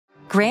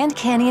Grand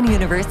Canyon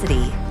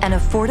University, an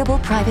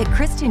affordable private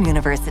Christian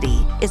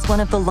university, is one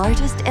of the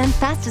largest and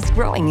fastest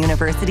growing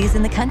universities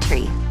in the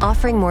country,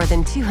 offering more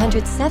than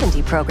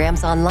 270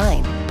 programs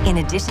online. In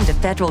addition to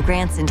federal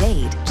grants and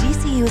aid,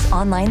 GCU's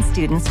online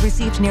students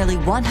received nearly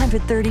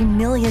 $130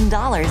 million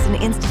in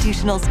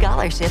institutional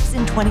scholarships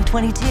in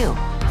 2022.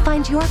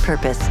 Find your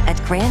purpose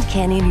at Grand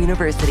Canyon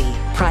University.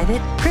 Private,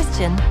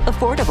 Christian,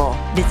 affordable.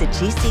 Visit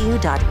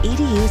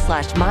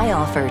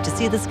gcu.edu/myoffer to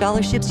see the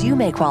scholarships you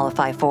may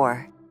qualify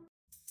for.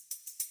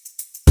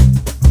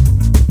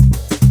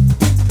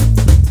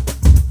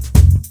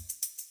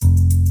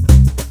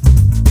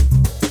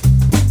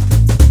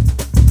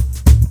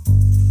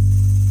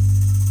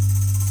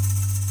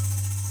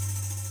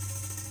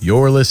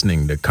 You're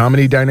listening to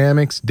Comedy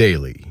Dynamics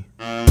Daily.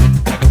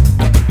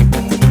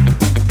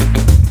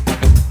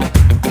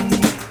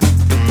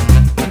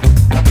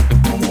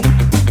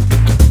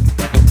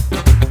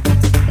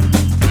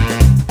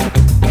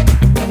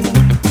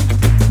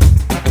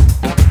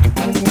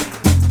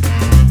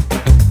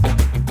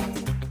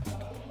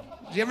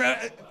 You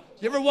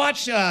ever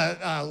watch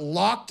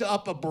Locked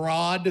Up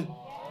Abroad?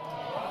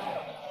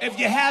 If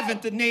you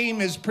haven't, the name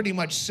is pretty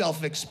much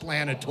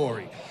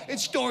self-explanatory.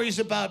 It's stories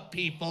about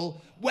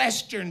people,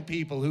 Western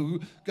people,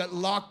 who got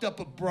locked up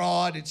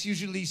abroad. It's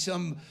usually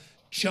some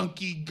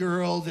chunky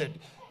girl that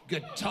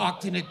got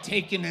talked into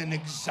taking an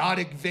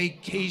exotic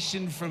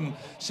vacation from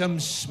some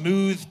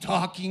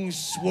smooth-talking,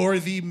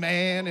 swarthy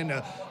man in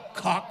a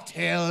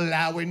cocktail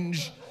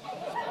lounge.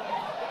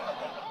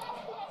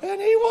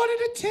 And he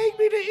wanted to take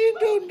me to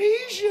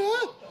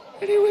Indonesia,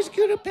 and he was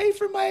gonna pay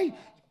for my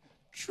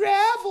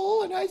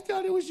travel, and I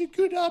thought it was a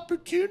good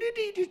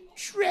opportunity to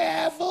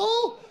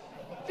travel.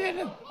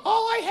 Then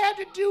all I had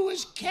to do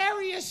was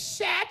carry a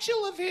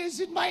satchel of his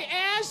in my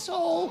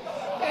asshole,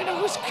 and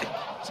it was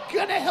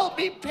gonna help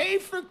me pay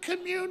for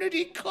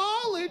community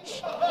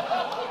college.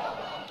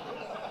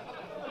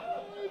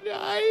 And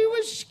I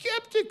was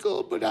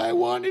skeptical, but I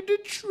wanted to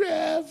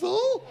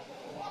travel.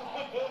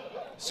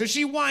 So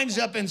she winds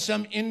up in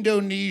some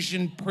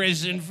Indonesian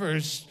prison for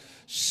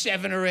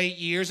 7 or 8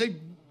 years.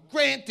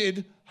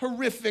 Granted,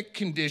 horrific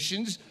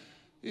conditions.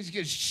 She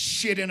gets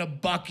shit in a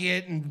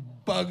bucket and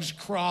bugs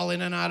crawl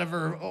in and out of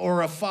her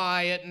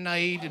orifice at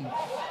night and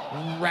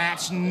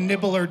rats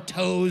nibble her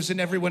toes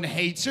and everyone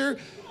hates her.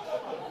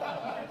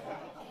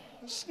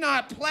 It's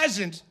not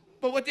pleasant,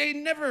 but what they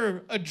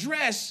never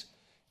address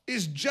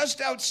is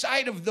just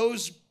outside of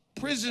those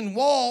prison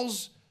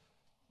walls,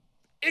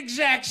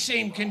 exact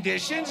same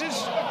conditions as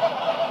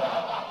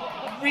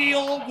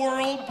real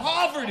world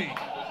poverty.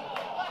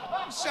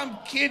 Some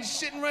kid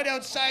sitting right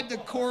outside the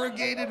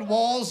corrugated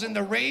walls and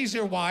the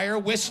razor wire,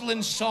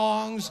 whistling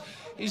songs.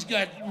 He's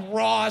got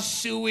raw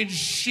sewage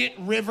shit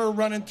river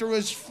running through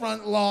his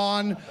front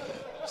lawn.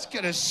 He's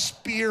gonna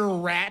spear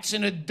rats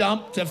in a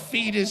dump to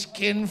feed his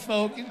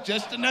kinfolk. It's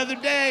just another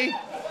day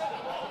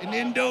in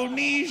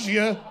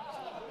Indonesia.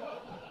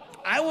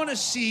 I want to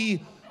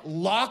see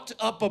Locked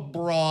Up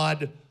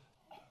Abroad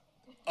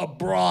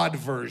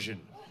version,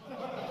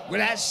 where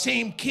that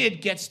same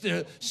kid gets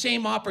the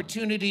same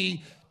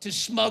opportunity to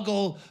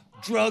smuggle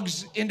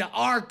drugs into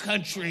our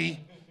country,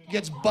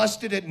 gets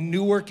busted at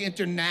Newark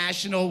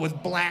International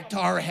with black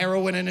tar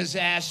heroin in his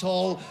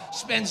asshole,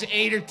 spends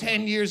 8 or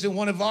 10 years in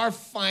one of our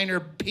finer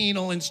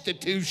penal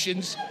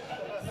institutions.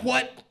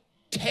 What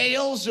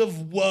tales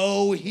of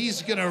woe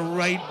he's gonna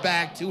write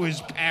back to his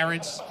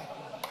parents.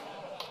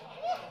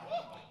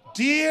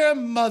 Dear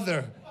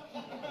mother,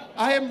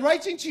 I am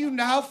writing to you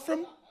now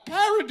from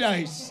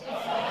paradise.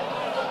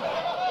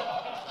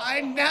 I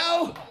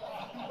now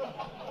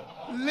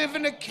live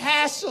in a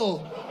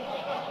castle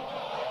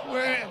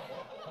where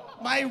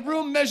my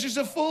room measures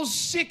a full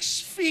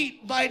 6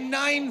 feet by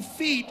 9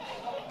 feet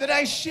that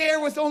I share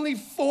with only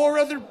 4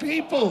 other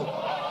people.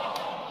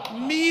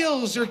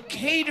 Meals are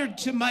catered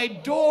to my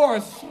door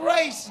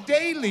thrice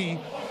daily,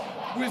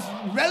 with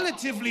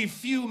relatively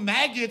few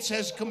maggots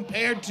as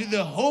compared to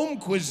the home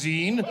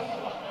cuisine.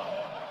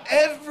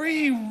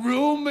 Every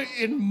room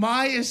in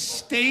my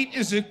estate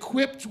is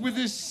equipped with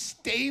a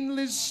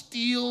stainless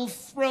steel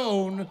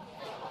throne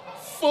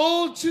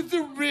full to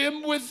the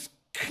rim with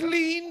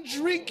clean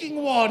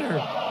drinking water.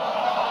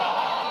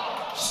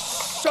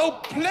 So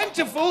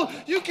plentiful,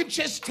 you can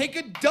just take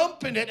a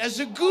dump in it as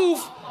a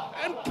goof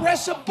and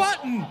press a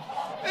button,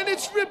 and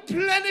it's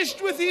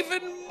replenished with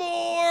even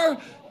more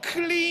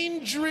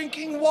clean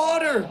drinking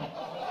water.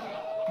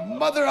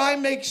 Mother, I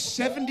make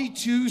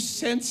 72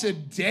 cents a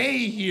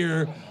day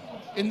here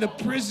in the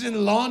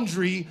prison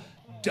laundry,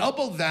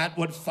 double that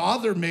what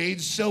father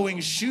made sewing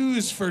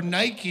shoes for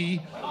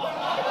Nike.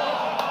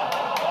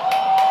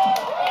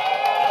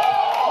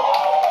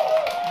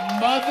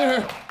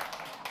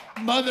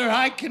 Mother,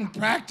 I can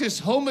practice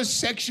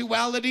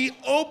homosexuality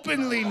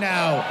openly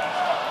now,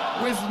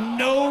 with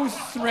no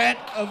threat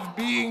of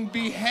being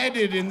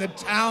beheaded in the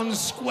town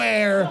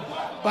square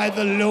by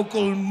the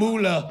local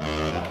mullah.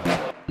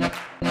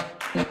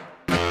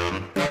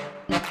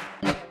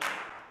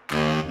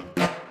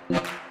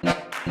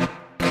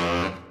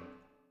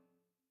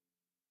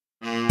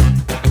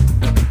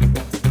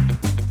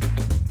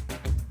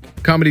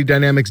 Comedy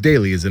Dynamics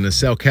Daily is an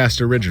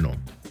Acelcast original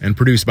and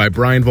produced by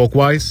Brian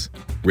Volkweiss,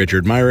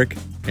 Richard Myrick,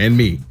 and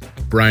me,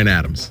 Brian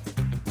Adams.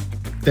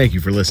 Thank you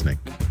for listening.